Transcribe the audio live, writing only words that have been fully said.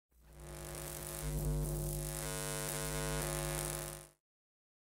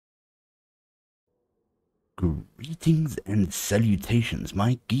Greetings and salutations,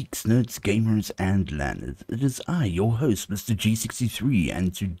 my geeks, nerds, gamers, and landers. It is I, your host, Mr. G63,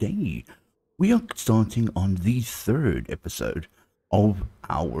 and today we are starting on the third episode of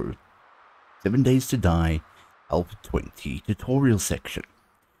our 7 Days to Die Alpha 20 tutorial section.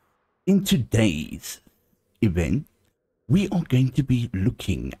 In today's event, we are going to be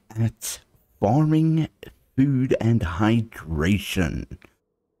looking at farming, food, and hydration.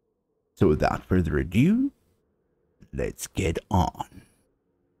 So without further ado, let's get on.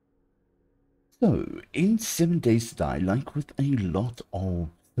 So, in 7 Days to Die, like with a lot of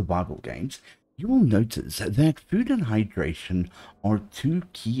survival games, you will notice that food and hydration are two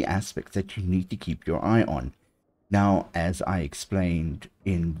key aspects that you need to keep your eye on. Now, as I explained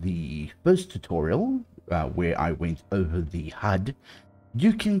in the first tutorial, where I went over the HUD,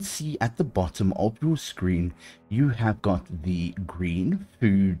 you can see at the bottom of your screen, you have got the green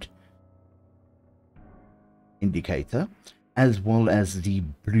food indicator, as well as the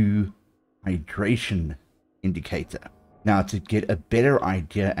blue hydration indicator. Now, to get a better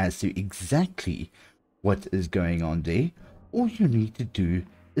idea as to exactly what is going on there, all you need to do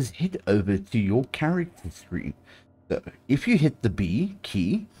is head over to your character screen. So if you hit the B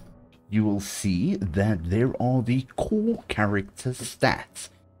key, you will see that there are the core character stats.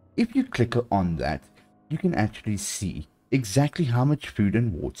 If you click on that, you can actually see exactly how much food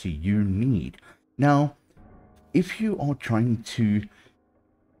and water you need. Now, if you are trying to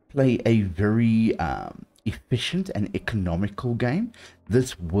play a very efficient and economical game,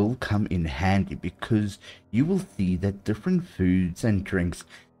 this will come in handy because you will see that different foods and drinks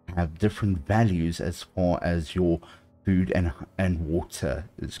have different values as far as your food and water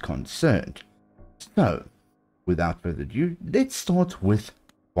is concerned. So, without further ado, let's start with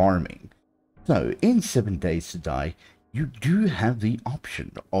farming. So, in 7 Days to Die, you do have the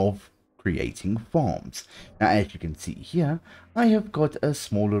option of creating farms. Now, as you can see here, I have got a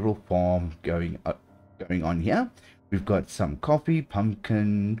small little farm going on here. We've got some coffee,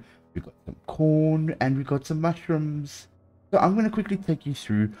 pumpkin, we've got some corn, and we've got some mushrooms. So I'm going to quickly take you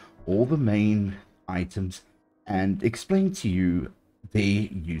through all the main items and explain to you their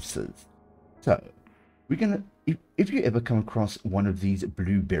uses. So we're going to, if you ever come across one of these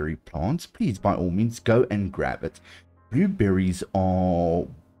blueberry plants, please by all means go and grab it. Blueberries are,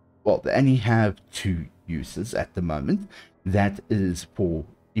 well, they only have two uses at the moment. That is for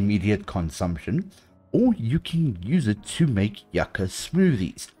immediate consumption, or you can use it to make yucca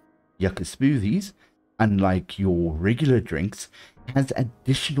smoothies. Yucca smoothies, unlike your regular drinks, has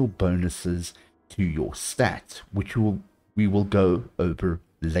additional bonuses to your stats, which we will go over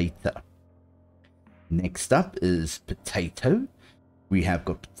later. Next up is potato. We have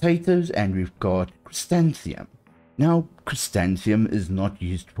got potatoes and we've got chrysanthemum. Now, chrysanthemum is not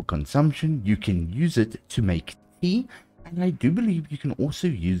used for consumption. You can use it to make tea, and I do believe you can also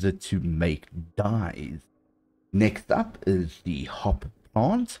use it to make dyes. Next up is the hop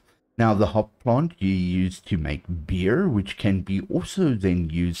plant. Now, the hop plant you use to make beer, which can be also then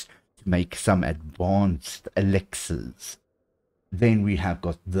used to make some advanced elixirs. Then we have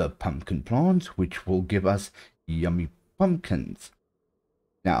got the pumpkin plant, which will give us yummy pumpkins.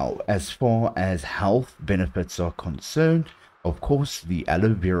 Now, as far as health benefits are concerned, of course, the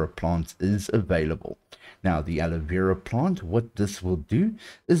aloe vera plant is available. Now, the aloe vera plant, what this will do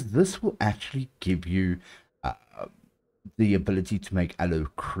is this will actually give you the ability to make aloe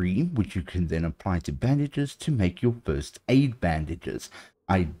cream, which you can then apply to bandages to make your first aid bandages.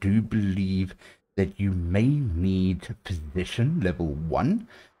 I do believe that you may need physician level 1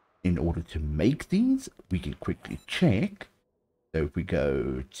 in order to make these. We can quickly check. So if we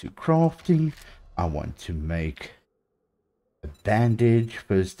go to crafting, I want to make a bandage,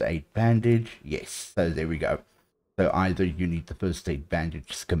 first aid bandage. Yes, so there we go. So either you need the first aid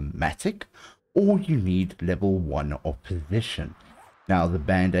bandage schematic, or you need level 1 of physician. Now, the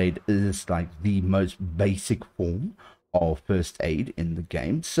band-aid is like the most basic form of first aid in the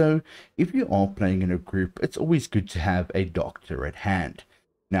game. So if you are playing in a group, it's always good to have a doctor at hand.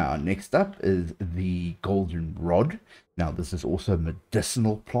 Now, next up is the golden rod. Now, this is also a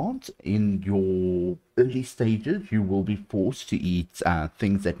medicinal plant. In your early stages, you will be forced to eat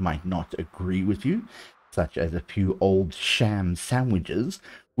things that might not agree with you, such as a few old sham sandwiches,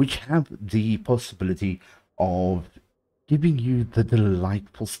 which have the possibility of giving you the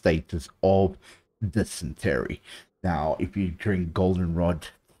delightful status of dysentery. Now, if you drink goldenrod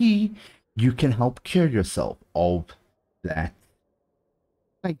tea, you can help cure yourself of that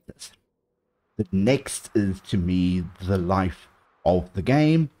status. The next is, to me, the life of the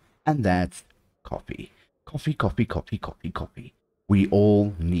game, and that's coffee. Coffee, coffee, coffee, coffee, coffee. we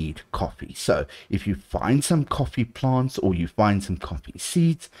all need coffee. So if you find some coffee plants or you find some coffee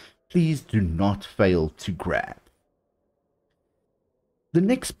seeds, please do not fail to grab. The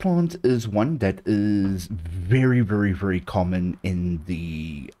next plant is one that is very, very, very common in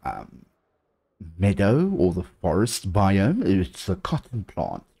the meadow or the forest biome. It's a cotton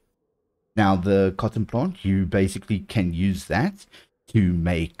plant. Now, the cotton plant, you basically can use that to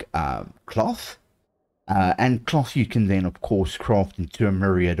make cloth. And cloth you can then, of course, craft into a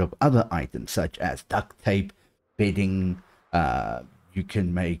myriad of other items, such as duct tape, bedding. You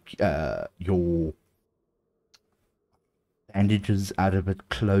can make your bandages out of it,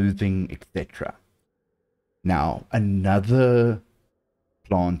 clothing, etc. Now, another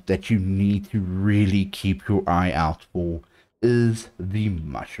plant that you need to really keep your eye out for is the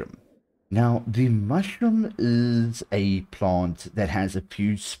mushroom. Now, the mushroom is a plant that has a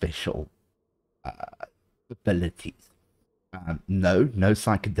few special abilities. No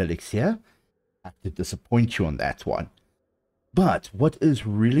psychedelics here. I have to disappoint you on that one. But what is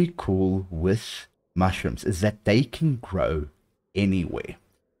really cool with mushrooms is that they can grow anywhere.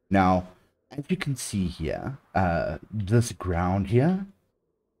 Now, as you can see here, this ground here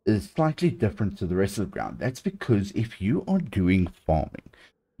is slightly different to the rest of the ground. That's because if you are doing farming,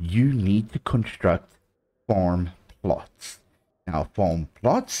 you need to construct farm plots. Now, farm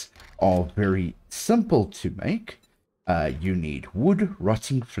plots are very simple to make. You need wood,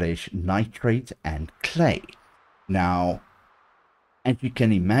 rotting flesh, nitrate, and clay. Now, as you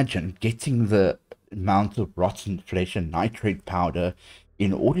can imagine, getting the amount of rotten flesh and nitrate powder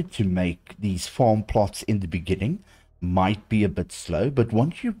in order to make these farm plots in the beginning might be a bit slow, but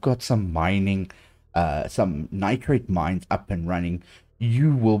once you've got some mining, some nitrate mines up and running,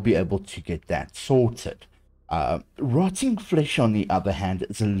 you will be able to get that sorted. Rotting flesh, on the other hand,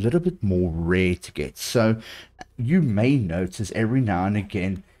 is a little bit more rare to get. So you may notice every now and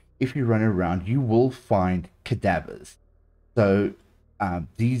again, if you run around, you will find cadavers. So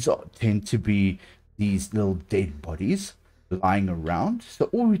tend to be these little dead bodies lying around. So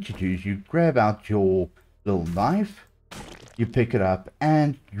all you do is you grab out your little knife, you pick it up,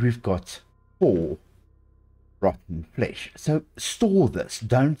 and you've got 4 rotten flesh. So store this,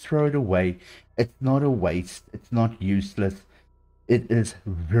 don't throw it away. It's not a waste, it's not useless. It is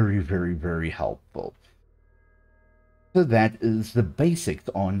very, very, very helpful. So that is the basics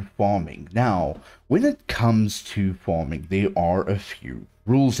on farming. Now, when it comes to farming, there are a few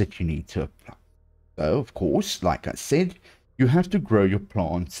rules that you need to apply. So, of course, like I said, you have to grow your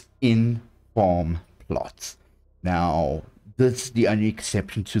plants in farm plots. Now, the only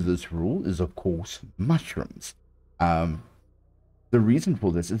exception to this rule is, of course, mushrooms. The reason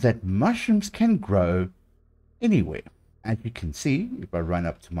for this is that mushrooms can grow anywhere. As you can see, if I run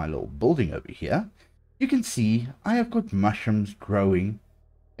up to my little building over here, you can see I have got mushrooms growing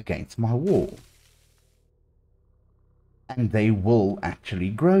against my wall. And they will actually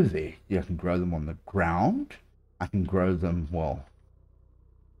grow there. I can grow them on the ground. I can grow them, well,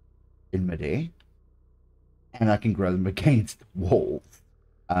 in midair. And I can grow them against walls.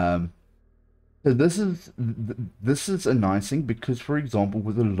 So this is a nice thing because, for example,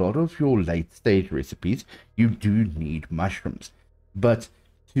 with a lot of your late stage recipes, you do need mushrooms. But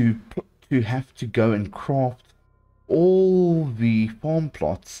to have to go and craft all the farm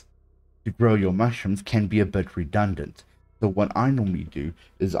plots to grow your mushrooms can be a bit redundant. So what I normally do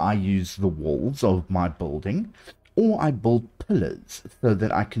is I use the walls of my building, or I build pillars so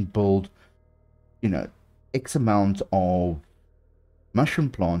that I can build, you know, X amount of mushroom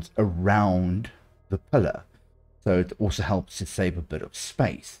plants around the pillar. So it also helps to save a bit of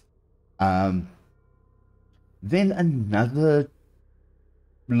space. Then another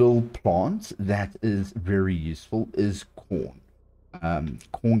little plant that is very useful is corn.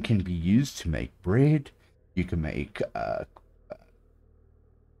 Corn can be used to make bread. You can make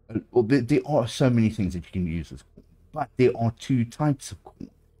well, there are so many things that you can use as corn, but there are 2 types of corn.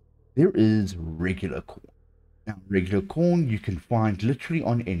 There is regular corn. Now, regular corn you can find literally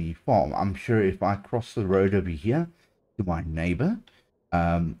on any farm. I'm sure if I cross the road over here to my neighbor,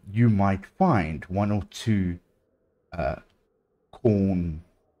 you might find 1 or 2 corn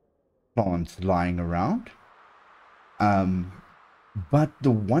plants lying around. But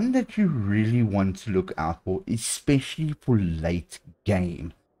the one that you really want to look out for, especially for late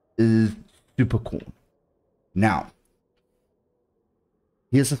game, is super corn. Now,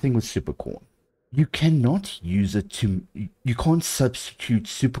 here's the thing with super corn. You cannot use it to, you can't substitute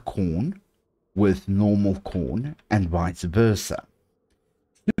super corn with normal corn and vice versa.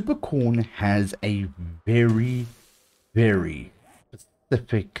 Super corn has a very, very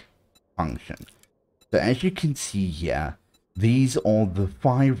specific function. So as you can see here, these are the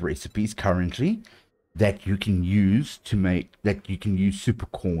 5 recipes currently that you can use to make, that you can use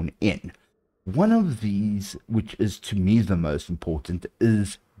supercorn in. One of these, which is to me the most important,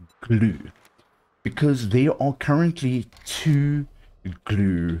 is glue, because there are currently 2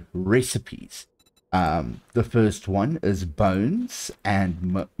 glue recipes. The first one is bones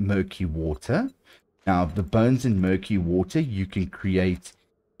and murky water. Now, the bones and murky water you can create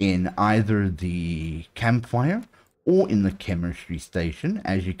in either the campfire or in the chemistry station.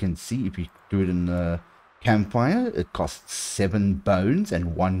 As you can see, if you do it in the campfire, it costs 7 bones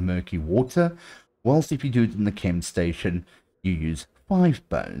and 1 murky water, whilst if you do it in the chem station, you use 5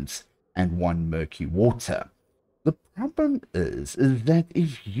 bones and 1 murky water. The problem is that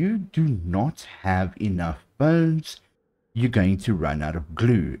if you do not have enough bones, you're going to run out of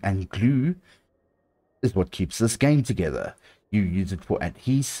glue, and glue is what keeps this game together. You use it for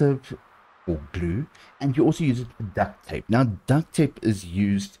adhesive or glue, and you also use it for duct tape. Now, duct tape is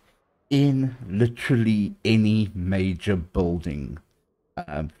used in literally any major building,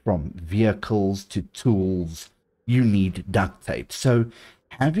 from vehicles to tools. You need duct tape. So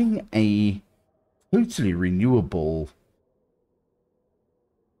having a totally renewable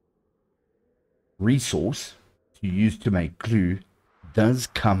resource to use to make glue does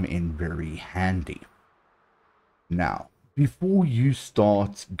come in very handy. Now, before you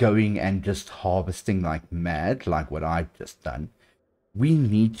start going and just harvesting like mad, like what I've just done, we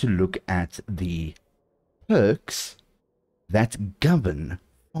need to look at the perks that govern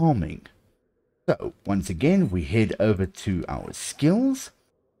farming. So, once again, we head over to our skills.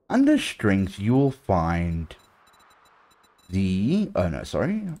 Under strength, you will find the, oh no,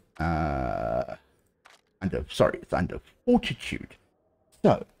 sorry, it's under fortitude.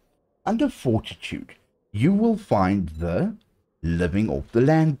 So, under fortitude, you will find the living off the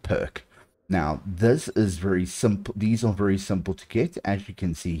land perk. Now, this is very simple. These are very simple to get. As you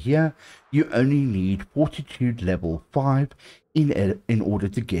can see here, you only need fortitude level 5 in order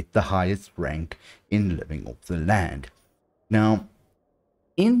to get the highest rank in living off the land. Now,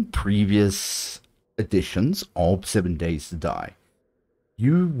 in previous editions of 7 Days to Die,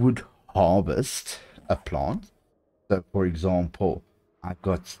 you would harvest a plant. So, for example, I've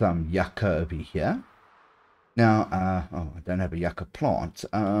got some yucca over here. Now, I don't have a yucca plant,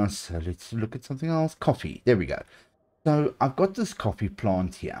 so let's look at something else. Coffee, there we go. So, I've got this coffee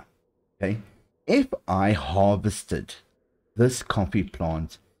plant here, okay? If I harvested this coffee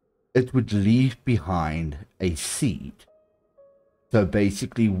plant, it would leave behind a seed. So,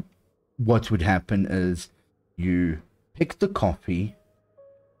 basically, what would happen is you pick the coffee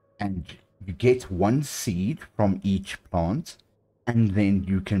and you get 1 seed from each plant, and then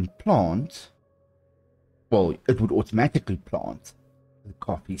you can plant, well, it would automatically plant the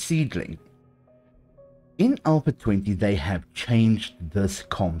coffee seedling. In Alpha 20, they have changed this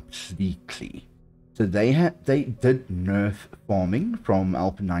completely. So they did nerf farming from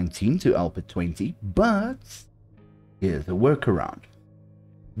Alpha 19 to Alpha 20, but here's a workaround.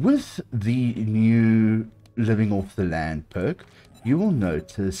 With the new living off the land perk, you will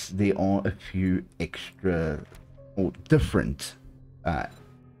notice there are a few extra or different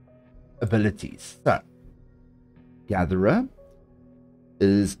abilities. So, Gatherer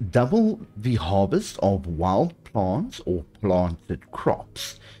is double the harvest of wild plants or planted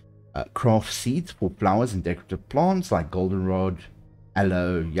crops. Craft seeds for flowers and decorative plants like goldenrod,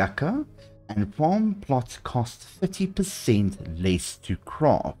 aloe, yucca, and farm plots cost 30% less to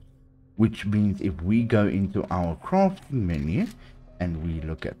craft, which means if we go into our crafting menu and we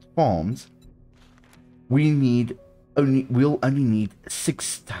look at farms, we'll only need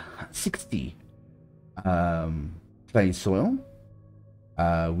 60 clay soil.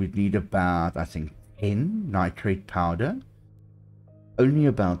 We'd need about, I think, 10 nitrate powder, only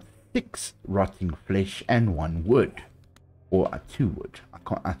about 6 rotting flesh, and 1 wood, or 2 wood.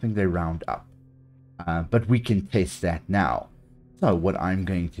 I think they round up, but we can test that now. So what I'm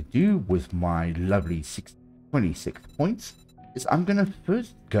going to do with my lovely 26 points is I'm going to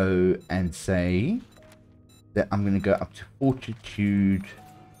first go and say that I'm going to go up to fortitude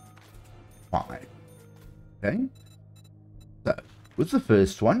 5. Okay, so with the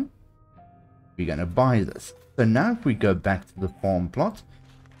first one, we're going to buy this. So now if we go back to the farm plot,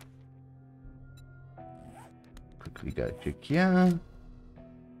 quickly go check here.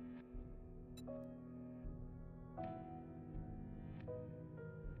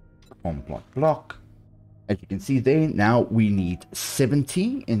 Farm plot block. As you can see there, now we need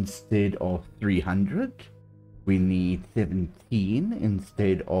 70 instead of 300. We need 17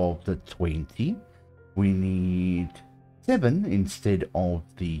 instead of the 20. We need 7 instead of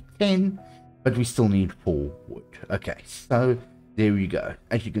the 10. but we still need 4 wood. Okay, so there we go.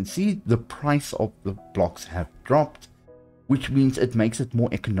 As you can see, the price of the blocks have dropped, which means it makes it more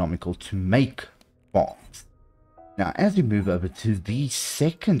economical to make farms. Now, as we move over to the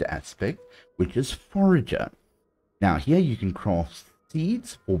second aspect, which is forager. Now, here you can craft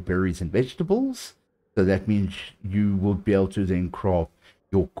seeds for berries and vegetables. So that means you will be able to then craft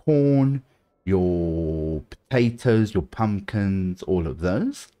your corn, your potatoes, your pumpkins, all of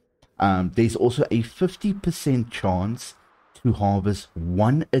those. There's also a 50% chance to harvest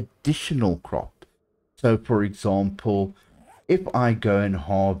 1 additional crop. So, for example, if I go and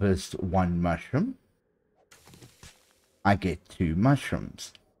harvest 1 mushroom, I get 2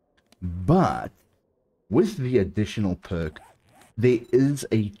 mushrooms. But with the additional perk, there is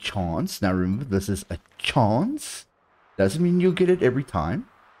a chance, now remember this is a chance, doesn't mean you'll get it every time,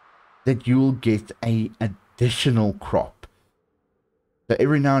 that you'll get a additional crop. So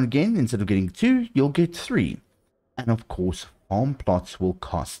every now and again, instead of getting 2, you'll get 3. And of course, farm plots will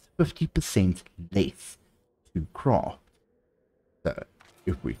cost 50% less to craft. So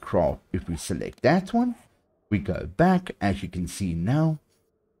if we select that one, we go back, as you can see now,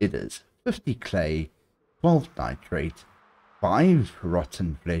 it is 50 clay, 12 nitrate, 5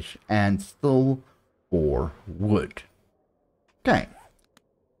 rotten flesh, and still 4 wood. Okay.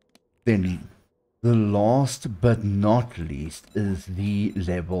 Then the last but not least is the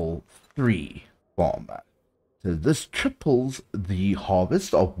level 3 farmer. So this triples the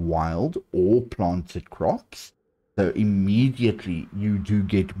harvest of wild or planted crops. So immediately you do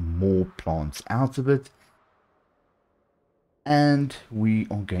get more plants out of it. And we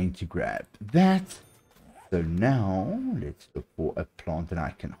are going to grab that. So now let's look for a plant that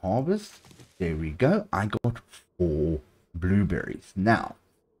I can harvest. There we go. I got 4 blueberries. Now,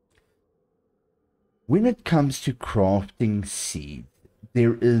 when it comes to crafting seeds,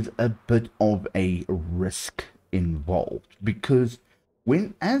 there is a bit of a risk involved, because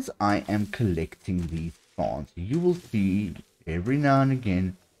as I am collecting these plants, you will see every now and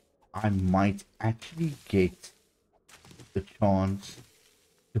again I might actually get the chance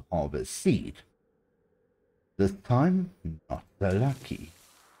to harvest seed. This time, not so lucky.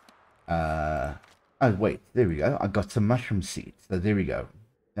 Oh wait, there we go. I got some mushroom seeds. So there we go.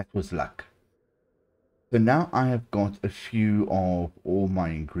 That was luck. So now I have got a few of all my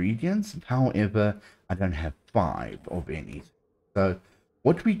ingredients. However, I don't have 5 of any. So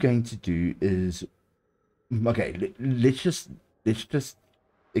what we're going to do is, okay, let's just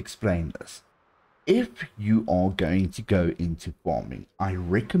explain this. If you are going to go into farming, I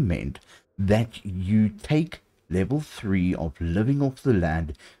recommend that you take level 3 of living off the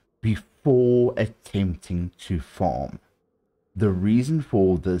land before attempting to farm. The reason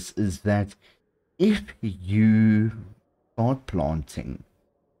for this is that if you start planting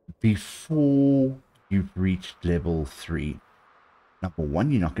before you've reached level 3, number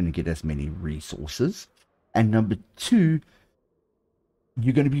 1, you're not going to get as many resources, and number 2,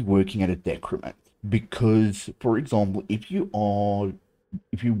 you're going to be working at a decrement. Because, for example, if you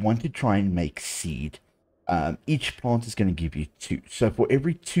want to try and make seed, each plant is going to give you 2. So for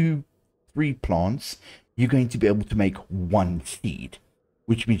every 3 plants, you're going to be able to make 1 seed,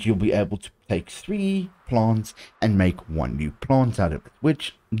 which means you'll be able to take 3 plants and make 1 new plant out of it,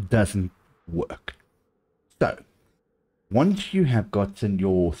 which doesn't work. So once you have gotten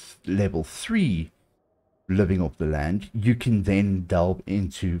your level 3 living off the land, you can then delve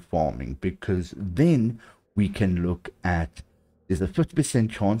into farming, because then we can look at, there's a 50%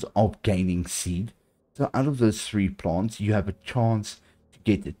 chance of gaining seed. So out of those 3 plants, you have a chance to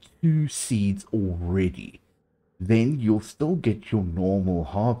get the 2 seeds already. Then you'll still get your normal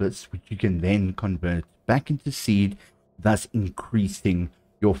harvest, which you can then convert back into seed, thus increasing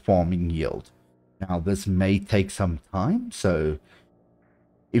your farming yield. Now, this may take some time, so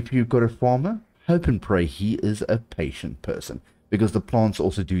if you've got a farmer, hope and pray he is a patient person, because the plants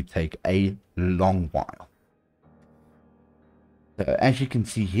also do take a long while. So as you can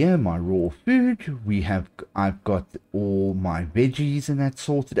see here, my raw food, I've got all my veggies and that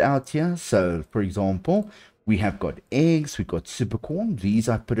sorted out here. So for example, we have got eggs, we've got super corn. These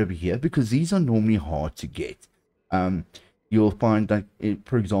I put over here because these are normally hard to get. You'll find that,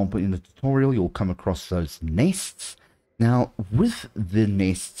 for example, in the tutorial, you'll come across those nests. Now, with the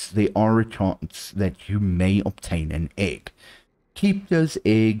nests, there are a chance that you may obtain an egg. Keep those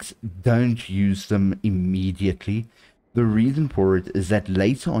eggs, don't use them immediately. The reason for it is that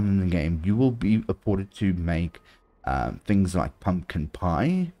later on in the game, you will be afforded to make things like pumpkin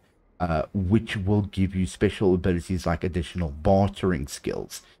pie, which will give you special abilities like additional bartering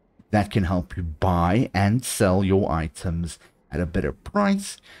skills that can help you buy and sell your items at a better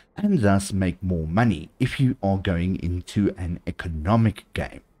price and thus make more money if you are going into an economic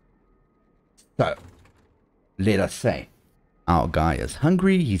game. So, let us say our guy is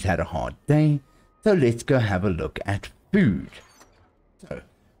hungry, he's had a hard day, so let's go have a look at food. So,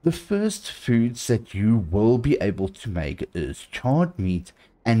 the first foods that you will be able to make is charred meat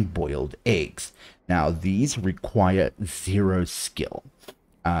and boiled eggs. Now, these require 0 skill.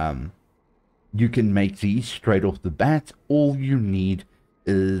 You can make these straight off the bat. All you need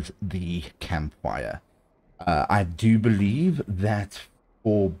is the campfire. I do believe that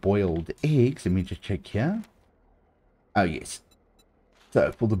for boiled eggs, let me just check here. Oh, yes.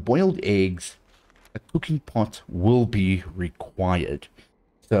 So, for the boiled eggs, a cooking pot will be required.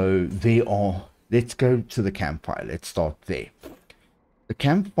 So, let's go to the campfire. Let's start there. The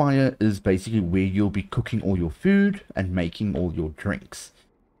campfire is basically where you'll be cooking all your food and making all your drinks.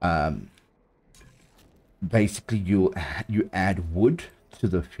 Basically, you add wood to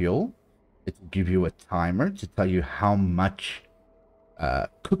the fuel. It will give you a timer to tell you how much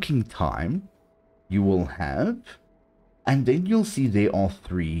cooking time you will have. And then you'll see there are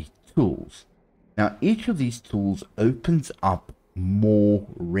 3 tools. Now, each of these tools opens up more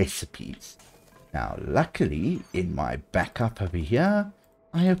recipes. Now, luckily, in my backup over here,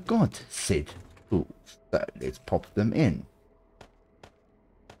 I have got said tools. So, let's pop them in.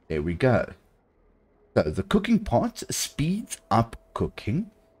 There we go. So, the cooking pot speeds up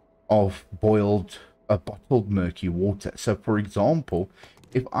cooking of bottled murky water. So, for example,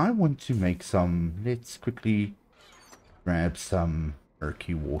 if I want to make some, let's quickly grab some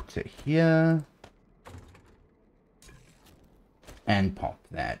murky water here and pop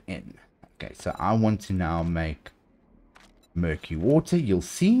that in. Okay, so I want to now make murky water. You'll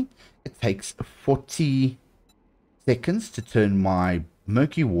see it takes 40 seconds to turn my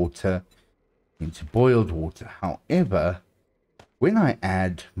murky water into boiled water. However, when I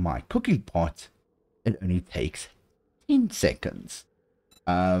add my cooking pot, it only takes 10 seconds.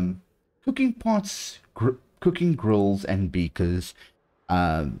 Cooking pots, cooking grills and beakers,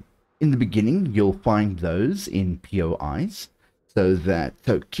 in the beginning you'll find those in POIs,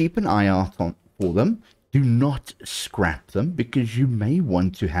 so keep an eye out for them. Do not scrap them, because you may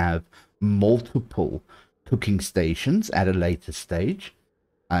want to have multiple cooking stations at a later stage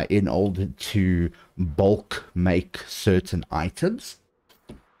in order to bulk make certain items.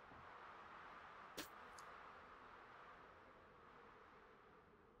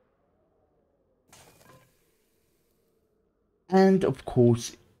 And of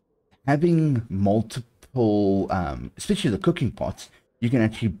course, having multiple, especially the cooking pots, you can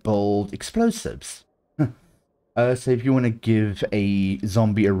actually build explosives. So if you want to give a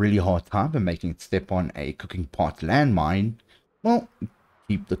zombie a really hard time and making it step on a cooking pot landmine, well,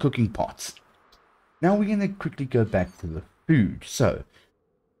 keep the cooking pots. Now we're going to quickly go back to the food. So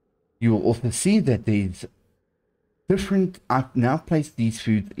you will also see that there's I've now placed these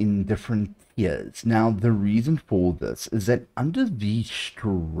foods in different tiers. Now, the reason for this is that under the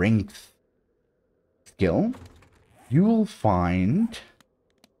strength skill, you will find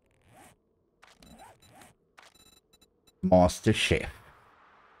Master Chef.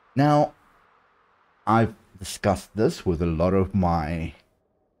 Now, I've discussed this with a lot of my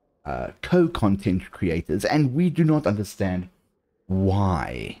co-content creators, and we do not understand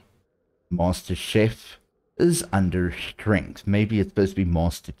why Master Chef is under strength. Maybe it's supposed to be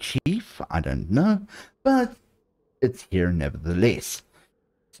Master Chief, I don't know, but it's here nevertheless.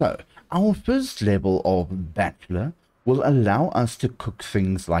 So, our first level of Bachelor will allow us to cook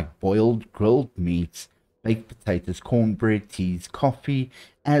things like boiled, grilled meats, baked potatoes, cornbread, teas, coffee,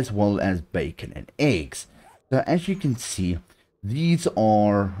 as well as bacon and eggs. So, as you can see, these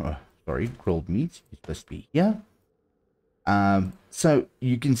are, grilled meats, it's supposed to be here. So,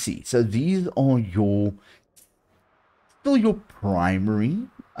 you can see, so these are still your primary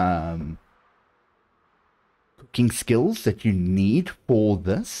cooking skills that you need for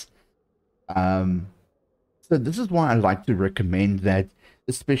this. So this is why I like to recommend that,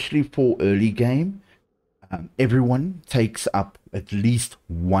 especially for early game, everyone takes up at least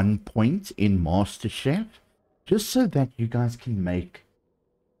 1 point in Master Chef, just so that you guys can make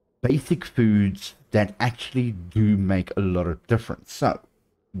basic foods that actually do make a lot of difference. So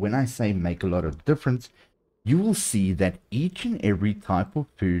when I say make a lot of difference, you will see that each and every type of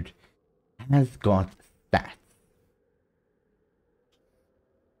food has got stats.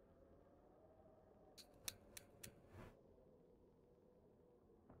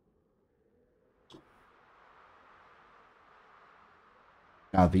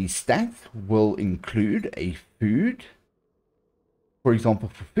 Now, these stats will include a food, For example,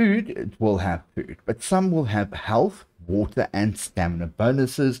 for food, it will have food, but some will have health, water, and stamina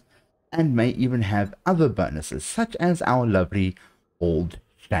bonuses, and may even have other bonuses, such as our lovely old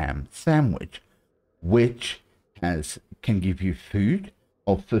sham sandwich, which can give you food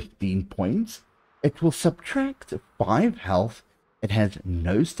of 15 points. It will subtract 5 health, it has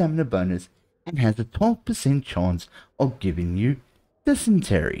no stamina bonus, and has a 12% chance of giving you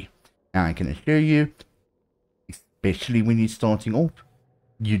dysentery. Now I can assure you, especially when you're starting off,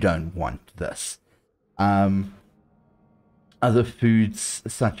 you don't want this. Other foods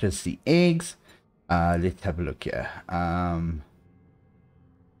such as the eggs, let's have a look here.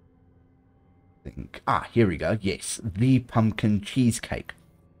 Here we go. Yes, the pumpkin cheesecake.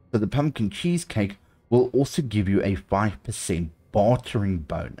 So the pumpkin cheesecake will also give you a 5% bartering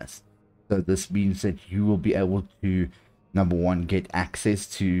bonus. So this means that you will be able to, number one, get access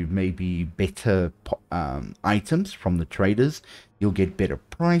to maybe better items from the traders. You'll get better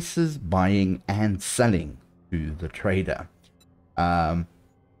prices buying and selling to the trader.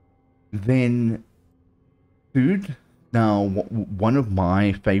 Then food. Now, one of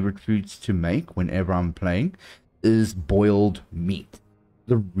my favorite foods to make whenever I'm playing is boiled meat.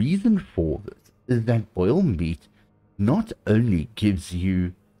 The reason for this is that boiled meat not only gives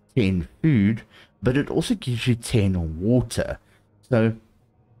you 10 food, but it also gives you 10 water. So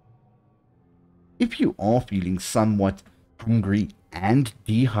if you are feeling somewhat hungry and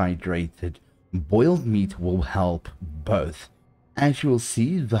dehydrated, boiled meat will help both. As you'll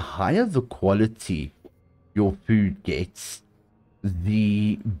see, the higher the quality your food gets,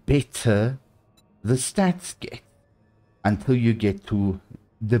 the better the stats get, until you get to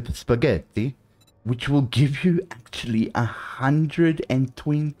the spaghetti, which will give you actually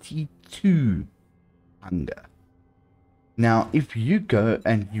 122 hunger. Now, if you go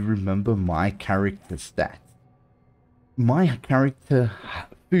and you remember my character stats, my character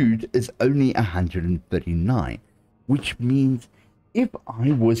food is only 139, which means if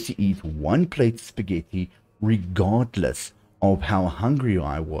I was to eat one plate of spaghetti, regardless of how hungry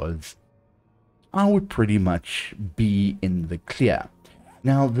I was, I would pretty much be in the clear.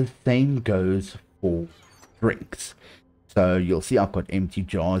 Now, the same goes for drinks. So you'll see I've got empty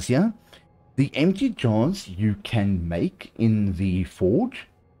jars here. The empty jars you can make in the forge.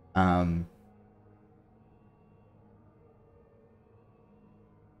 And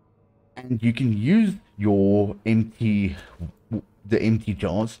you can use your empty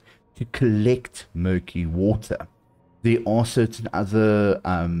jars to collect murky water. There are certain other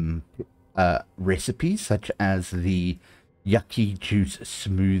recipes, such as the yucky juice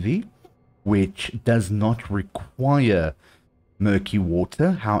smoothie, which does not require murky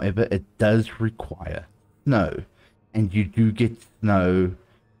water. However, it does require snow, and you do get snow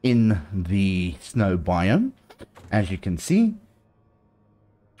in the snow biome. As you can see,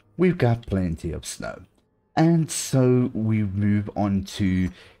 we've got plenty of snow. And so we move on to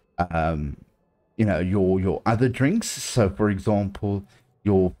your other drinks. So for example,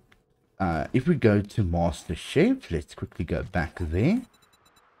 your if we go to Master Chef, let's quickly go back there.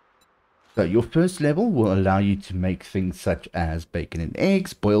 So your first level will allow you to make things such as bacon and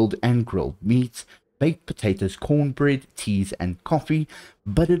eggs, boiled and grilled meats, baked potatoes, cornbread, teas, and coffee,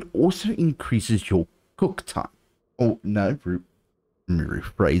 but it also increases your cook time. Oh, no, let me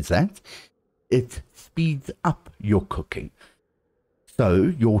rephrase that. It speeds up your cooking.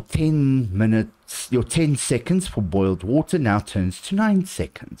 So your 10 seconds for boiled water now turns to 9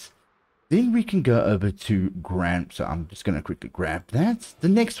 seconds. Then we can go over to so I'm just going to quickly grab that. The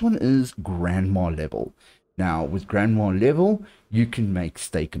next one is grandma level. Now with grandma level, you can make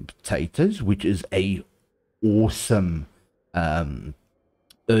steak and potatoes, which is a awesome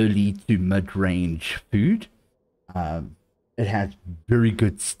early to mid-range food. It has very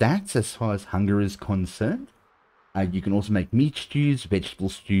good stats as far as hunger is concerned. You can also make meat stews, vegetable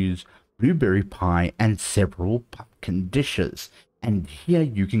stews, blueberry pie, and several pumpkin dishes. And here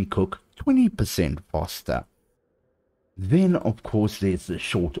you can cook 20% faster. Then, of course, there's the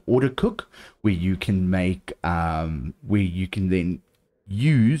short order cook, where you can make, where you can then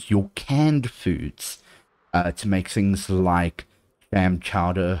use your canned foods to make things like clam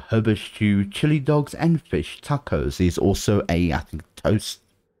chowder, herbal stew, chili dogs, and fish tacos. There's also I think, toast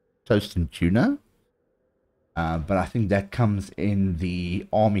and tuna. But I think that comes in the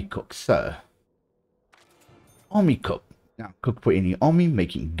army cook. So, army cook. Now, cook for any army,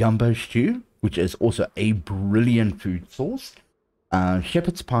 making gumbo stew, which is also a brilliant food source.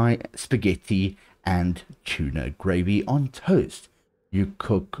 Shepherd's pie, spaghetti, and tuna gravy on toast. You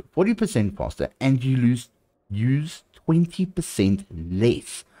cook 40% faster, and you use 20%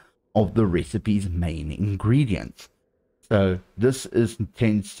 less of the recipe's main ingredients. So this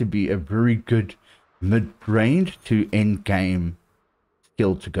tends to be a very good mid-range to end game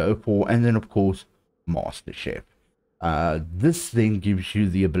skill to go for, and then of course Master Chef. This then gives you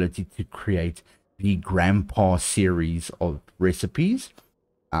the ability to create the Grandpa series of recipes,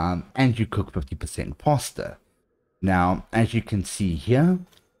 and you cook 50% faster. Now, as you can see here,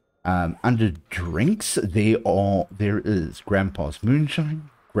 under drinks, there is Grandpa's Moonshine,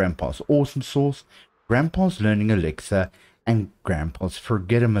 Grandpa's Awesome Sauce, Grandpa's Learning Elixir, and Grandpa's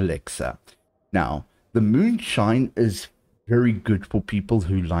Forget-em Elixir. Now, the Moonshine is very good for people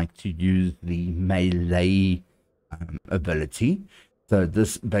who like to use the melee ability. So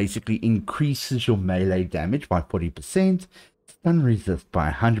this basically increases your melee damage by 40%, stun resist by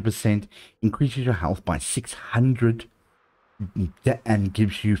 100%, increases your health by 600, and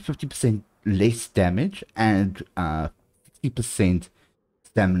gives you 50% less damage and 60%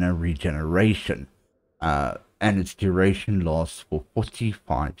 stamina regeneration. And its duration lasts for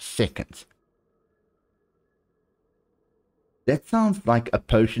 45 seconds. That sounds like a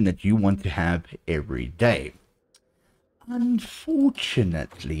potion that you want to have every day.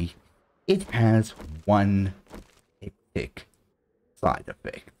 Unfortunately, it has one hectic side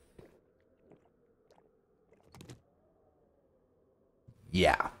effect.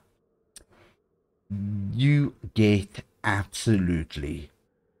 Yeah. You get absolutely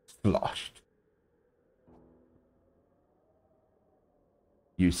sloshed.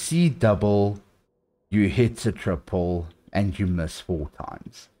 You see double, you hit a triple, and you miss 4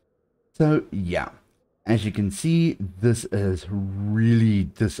 times. So yeah, as you can see, this is really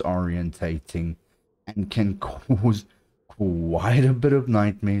disorientating and can cause quite a bit of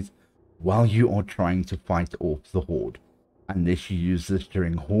nightmares while you are trying to fight off the horde. Unless you use this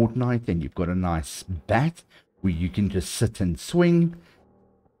during horde night and you've got a nice bat where you can just sit and swing.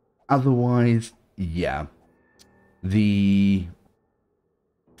 Otherwise, yeah, the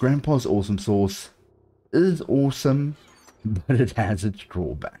Grandpa's Awesome Sauce is awesome, but it has its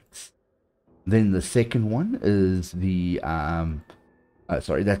drawbacks. Then the second one is the that's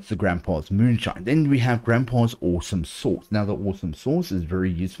the Grandpa's Moonshine. Then we have Grandpa's Awesome Sauce. Now the Awesome Sauce is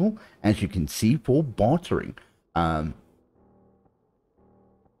very useful, as you can see, for bartering.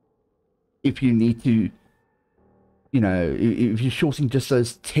 If you need to, if you're shorting just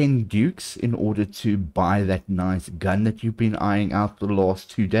those 10 dukes in order to buy that nice gun that you've been eyeing out for the last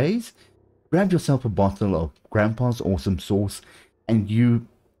 2 days, grab yourself a bottle of Grandpa's Awesome Sauce, and you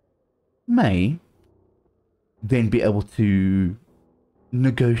may then be able to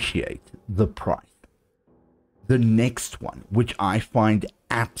negotiate the price. The next one, which I find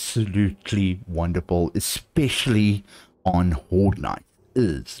absolutely wonderful, especially on Horde Night,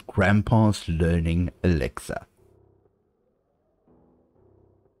 is Grandpa's Learning Elixir.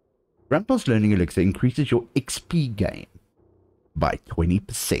 Grandpa's Learning Elixir increases your XP gain by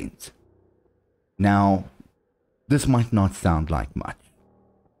 20%. Now, this might not sound like much,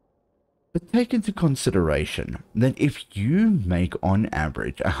 but take into consideration that if you make on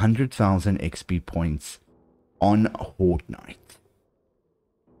average 100,000 XP points on Horde Night,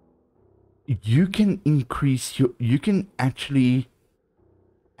 you can actually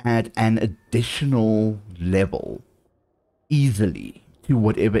add an additional level easily to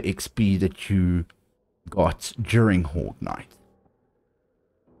whatever XP that you got during Horde Night.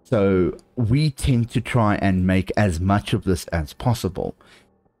 So we tend to try and make as much of this as possible,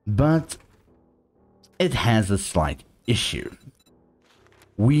 but it has a slight issue.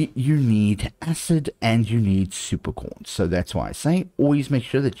 You need acid and you need supercorn. So that's why I say always make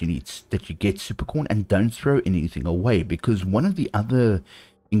sure that you get supercorn and don't throw anything away, because one of the other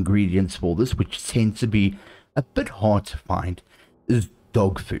ingredients for this, which tends to be a bit hard to find, is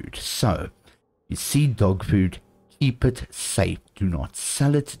dog food. So you see dog food, keep it safe. Do not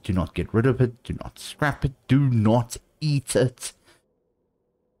sell it, do not get rid of it, do not scrap it, do not eat it.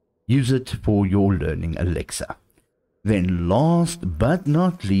 Use it for your learning elixir. Then last but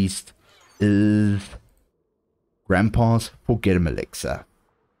not least is Grandpa's Forget-em Elixir.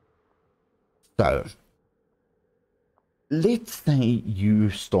 So let's say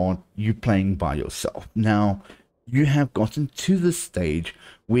you playing by yourself. Now you have gotten to the stage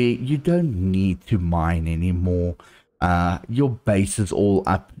where you don't need to mine anymore. Your base is all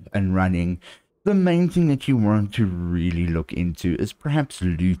up and running. The main thing that you want to really look into is perhaps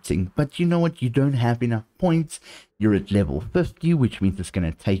looting, but you know what, you don't have enough points. You're at level 50, which means it's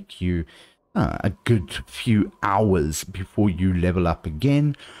going to take you a good few hours before you level up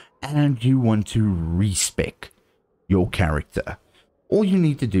again, and you want to respec your character. All you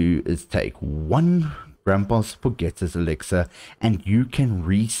need to do is take one Grandpa's Forgetter's Elixir and you can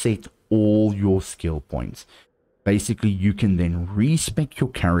reset all your skill points. Basically, you can then respec your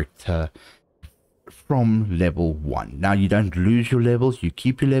character from level 1. Now, you don't lose your levels, you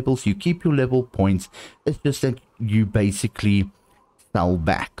keep your levels, you keep your level points. It's just that you basically sell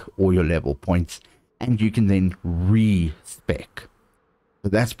back all your level points and you can then respec. So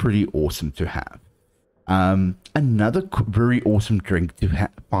that's pretty awesome to have. Another very awesome drink to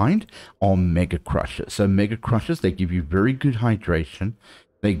find are Mega Crushers. So Mega Crushers, they give you very good hydration.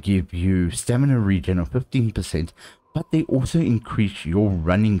 They give you stamina regen of 15%, but they also increase your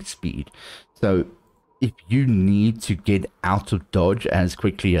running speed. So if you need to get out of dodge as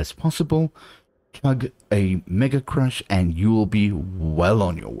quickly as possible, chug a Mega Crush and you will be well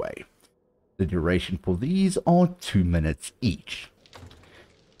on your way. The duration for these are 2 minutes each.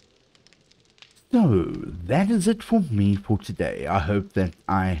 So that is it for me for today. I hope that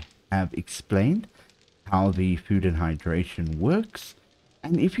I have explained how the food and hydration works.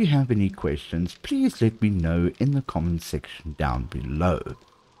 And if you have any questions, please let me know in the comment section down below.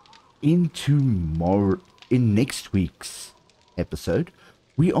 In next week's episode,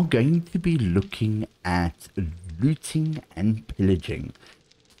 we are going to be looking at looting and pillaging.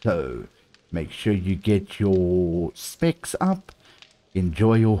 So make sure you get your specs up,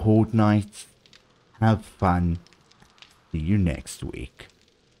 enjoy your horde nights, have fun. See you next week.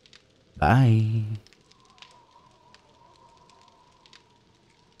 Bye.